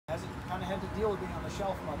kind of had to deal with being on the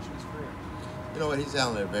shelf much in his career. You know what? He's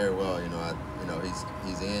handling it very well.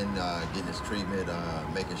 He's in getting his treatment,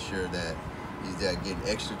 making sure that he's there getting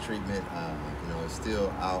extra treatment. He's still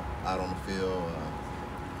out on the field,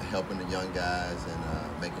 helping the young guys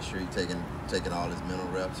and making sure he's taking all his mental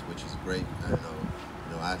reps, which is great.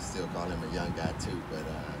 I still call him a young guy too, but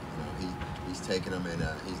he's taking them and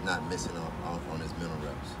he's not missing on his mental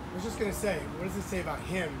reps. I was just gonna say, what does it say about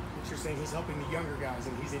him that you're saying he's helping the younger guys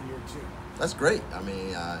and he's in year 2? That's great. I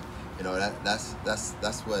mean,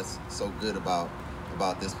 that's what's so good about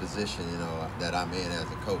this position. That I'm in as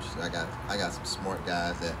a coach. I got some smart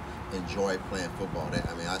guys that enjoy playing football.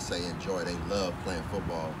 I say enjoy. They love playing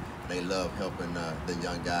football. They love helping the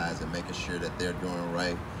young guys and making sure that they're doing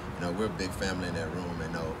right. We're a big family in that room,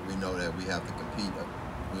 and we know that we have to compete.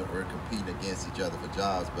 We're competing against each other for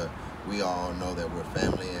jobs, but we all know that we're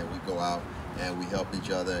family, and we go out and we help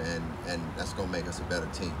each other, and that's going to make us a better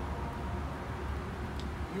team.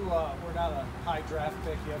 You were not a high draft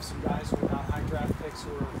pick. You have some guys who are not high draft picks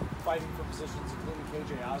who are fighting for positions, including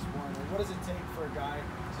KJ Osborne. What does it take for a guy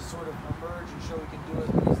to sort of emerge and show he can do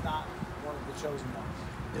it, but he's not one of the chosen ones?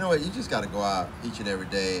 You know what? You just got to go out each and every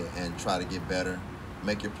day and try to get better,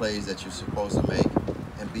 make your plays that you're supposed to make,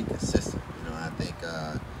 and be consistent. I think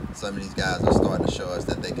some of these guys are starting to show us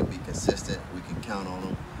that they can be consistent. We can count on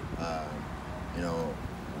them.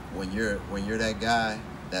 When you're that guy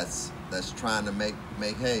that's trying to make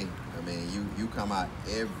hay, you come out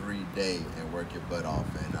every day and work your butt off,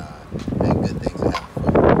 and good things will happen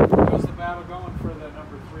for you. How's the battle going for the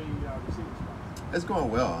number 3 receiver spot? It's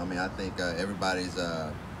going well. I think everybody's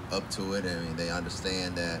up to it. They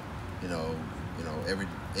understand that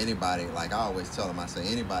anybody, like I always tell them, I say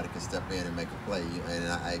anybody can step in and make a play, and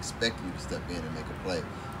I expect you to step in and make a play.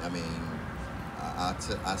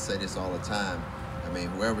 I say this all the time.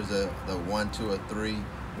 Whoever's the 1, 2, or 3,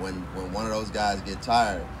 when one of those guys get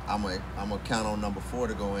tired, I'm gonna count on number 4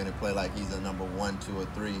 to go in and play like he's a number 1, 2, or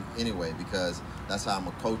 3 anyway, because that's how I'm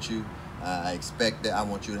gonna coach you. I expect that. I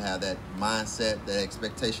want you to have that mindset, that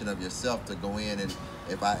expectation of yourself to go in, and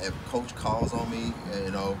if coach calls on me,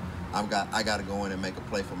 I got to go in and make a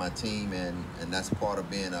play for my team, and that's part of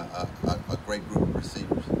being a great group of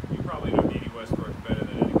receivers. You probably know Dede Westbrook better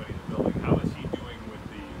than anybody in the building. How is he doing with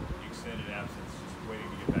the extended absence, just waiting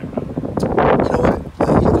to get back out there? You know what?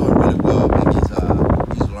 He's doing really well.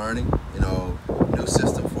 He's learning. New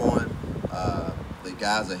system for him. The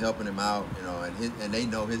guys are helping him out. And they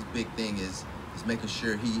know his big thing is making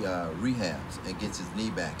sure he rehabs and gets his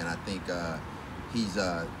knee back. And I think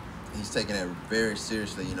he's taking it very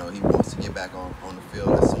seriously. He wants to get back on the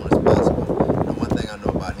field as soon as possible. One thing I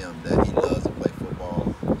know about him, that he loves to play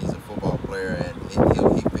football. He's a football player, and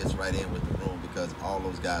he fits right in with the room because all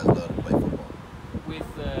those guys love to play football. With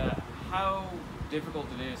how difficult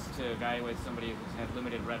it is to evaluate somebody who's had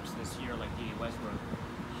limited reps this year like Dede Westbrook,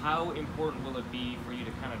 how important will it be for you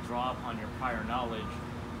to kind of draw upon your prior knowledge,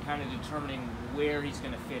 kind of determining where he's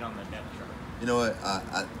going to fit on the depth chart? You know what?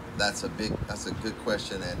 That's a good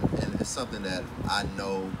question, and it's something that I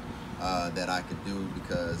know that I could do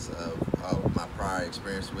because of my prior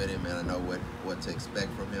experience with him, and I know what to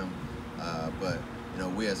expect from him. But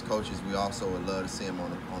we as coaches, we also would love to see him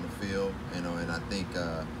on the field. And I think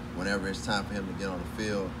whenever it's time for him to get on the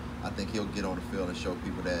field, I think he'll get on the field and show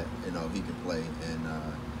people that he can play, and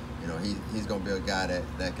he's going to be a guy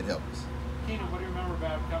that could help us. Keenan, what do you remember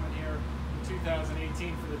about coming here in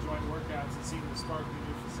 2018 for the joint workouts and seeing the spark of the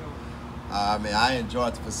new facility? I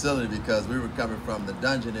enjoyed the facility because we were coming from the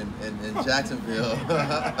dungeon in Jacksonville.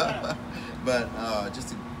 But just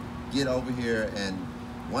to get over here, and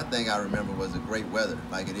one thing I remember was the great weather,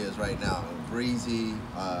 like it is right now. Breezy,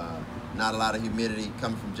 not a lot of humidity.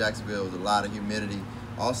 Coming from Jacksonville, was a lot of humidity.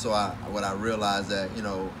 Also, what I realized that,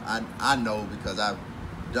 I know because I've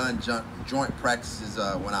done joint practices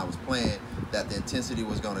when I was playing, that the intensity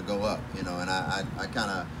was going to go up, and I kind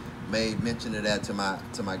of made mention of that to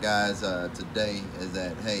my guys today, is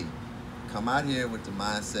that, hey, come out here with the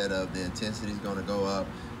mindset of the intensity is going to go up,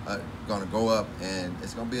 and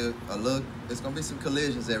it's going to be it's going to be some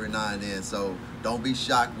collisions every now and then. So don't be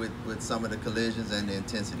shocked with some of the collisions and the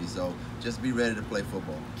intensity. So just be ready to play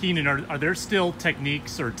football. Keenan, are there still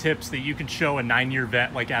techniques or tips that you can show a 9-year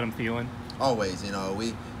vet like Adam Thielen? Always,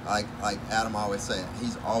 we like Adam always say,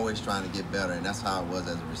 he's always trying to get better, and that's how it was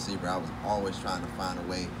as a receiver. I was always trying to find a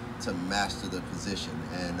way to master the position,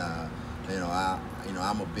 and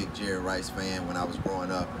I'm a big Jerry Rice fan when I was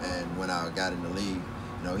growing up, and when I got in the league,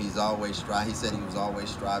 he's always he said he was always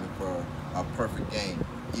striving for a perfect game,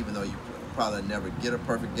 even though you probably never get a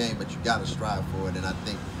perfect game, but you got to strive for it. And I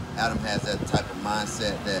think Adam has that type of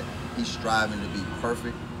mindset that he's striving to be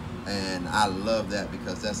perfect And I love that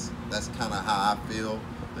because that's kind of how I feel.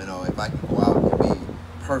 You know, if I can go out and be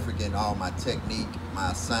perfect in all my technique,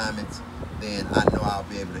 my assignments, then I know I'll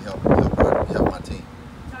be able to help my team.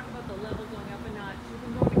 Talk about the level going up a notch. You've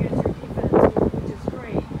been going against your defense, which is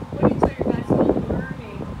great. What do you tell your guys about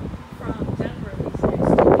learning from Denver these next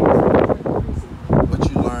 2 games of the preseason? What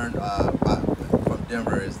you learn from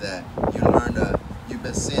Denver is that you've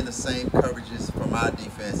been seeing the same coverages from our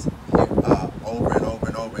defense here, over and over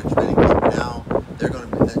and over in training camp. Now it's going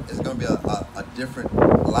to be a lot of different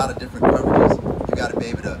coverages. You got to be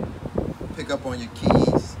able to pick up on your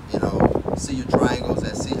keys, you know, see your triangles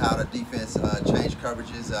and see how the defense change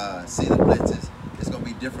coverages, see the blitzes. It's going to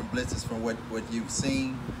be different blitzes from what you've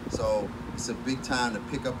seen. So it's a big time to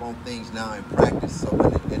pick up on things now in practice. So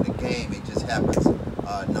in the game, it just happens,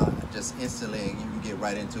 not just instantly, and you can get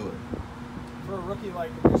right into it. For a rookie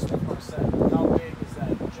like Smith-Marset, how big is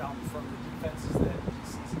that jump from the defenses that he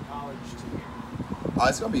sees in college to here?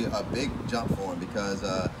 It's going to be a big jump for him because,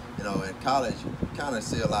 you know, in college, you kind of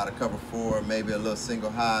see a lot of cover 4, maybe a little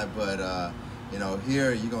single high, but, you know,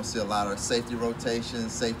 here you're going to see a lot of safety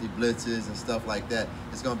rotations, safety blitzes, and stuff like that.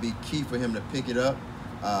 It's going to be key for him to pick it up,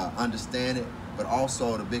 understand it, but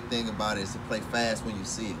also the big thing about it is to play fast when you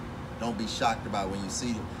see it. Don't be shocked about when you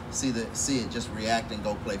see it, just react and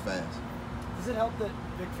go play fast. Does it help that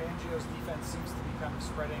Vic Fangio's defense seems to be kind of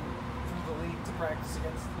spreading through the league to practice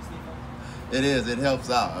against his defense? It is. It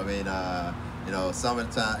helps out. I mean, you know, some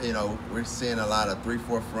of the time, you know, we're seeing a lot of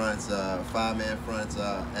 3-4 fronts, 5-man fronts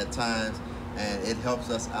at times, and it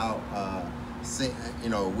helps us out. You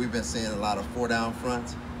know, we've been seeing a lot of 4-down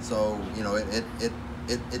fronts, so you know,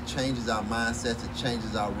 it changes our mindsets. It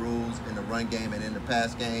changes our rules in the run game and in the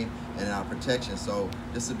pass game and in our protection. So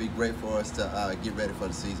this would be great for us to get ready for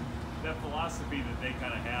the season. That philosophy that they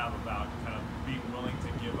kind of have about kind of being willing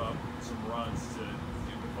to give up some runs to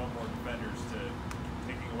devote more defenders to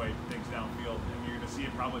taking away things downfield, and you're going to see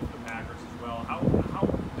it probably for the Packers as well. How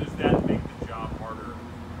does that make the job harder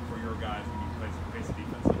for your guys when you face a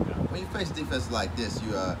defense like that? When you face a defense like this,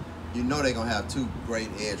 you know they're going to have 2 great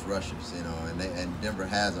edge rushers, you know, and Denver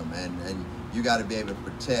has them, and you got to be able to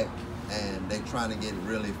protect, and they're trying to get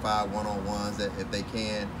really 5 one-on-ones if they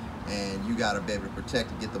can. And you got to be able to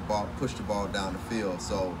protect and get the ball, push the ball down the field.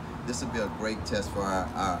 So this would be a great test for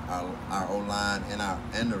our O-line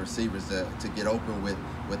and the receivers to get open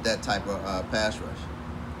with that type of pass rush.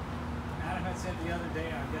 Adam had said the other day,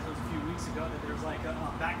 I guess it was a few weeks ago, that there's like a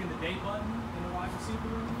back in the day button in the wide receiver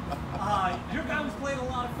room. Your guy was playing a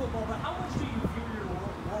lot of football, but how much do you view your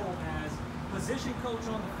role as position coach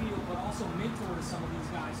on the field, but also mentor to some of these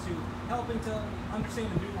guys too, helping to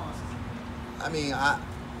understand the nuances? I mean,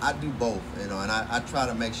 I do both, you know, and I try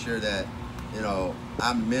to make sure that, you know,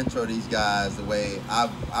 I mentor these guys the way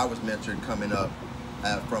I was mentored coming up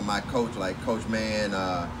from my coach, like Coach Mann,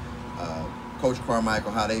 Coach Carmichael,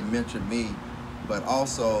 how they mentored me. But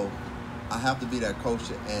also, I have to be that coach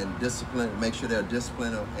and discipline, make sure they're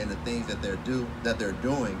disciplined in the things that they're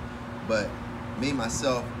doing. But me,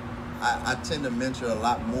 myself, I tend to mentor a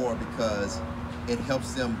lot more because it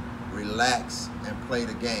helps them relax and play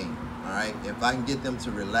the game. All right, if I can get them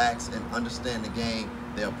to relax and understand the game,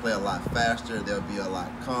 they'll play a lot faster, they'll be a lot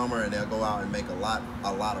calmer, and they'll go out and make a lot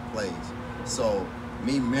of plays. So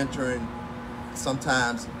me mentoring,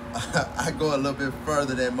 sometimes I go a little bit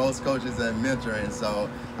further than most coaches at mentoring. So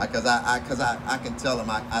because I can tell them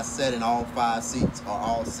I sat in all 5 seats or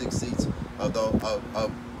all 6 seats of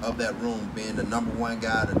that room, being the number 1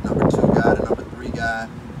 guy, the number 2 guy, the number 3 guy,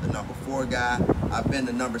 the number 4 guy. I've been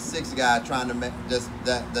the number 6 guy trying to make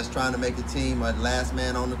that's trying to make the team a last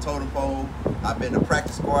man on the totem pole. I've been the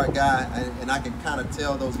practice squad guy, and I can kind of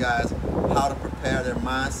tell those guys how to prepare their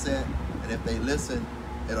mindset, and if they listen,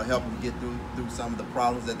 it'll help them get through some of the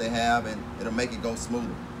problems that they have, and it'll make it go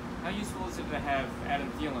smoother. How useful is it to have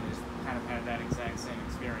Adam Thielen who's kind of had that exact same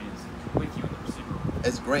experience with you in the receiver room?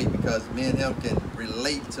 It's great because me and him can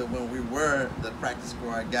relate to when we were the practice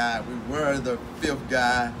squad guy, we were the 5th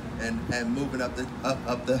guy, and moving up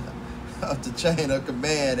the chain of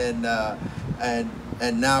command,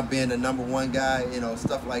 and now being the number 1 guy, you know,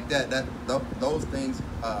 stuff like that. Those things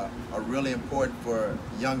are really important for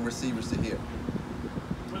young receivers to hear.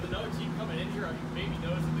 With another team coming in here, have you maybe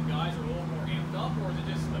noticed that the guys are a little more amped up, or is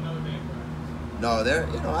it just another day of practice? No, they're,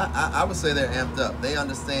 you know, I would say they're amped up. They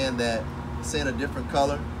understand that seeing a different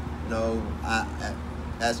color, you know,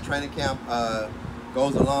 as training camp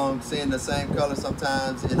goes along, seeing the same color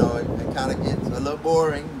sometimes, you know, it kind of gets a little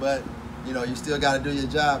boring, but, you know, you still got to do your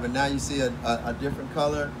job. And now you see a different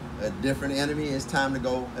color, a different enemy. It's time to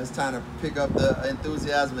go. It's time to pick up the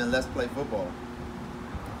enthusiasm and let's play football.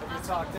 Have you talked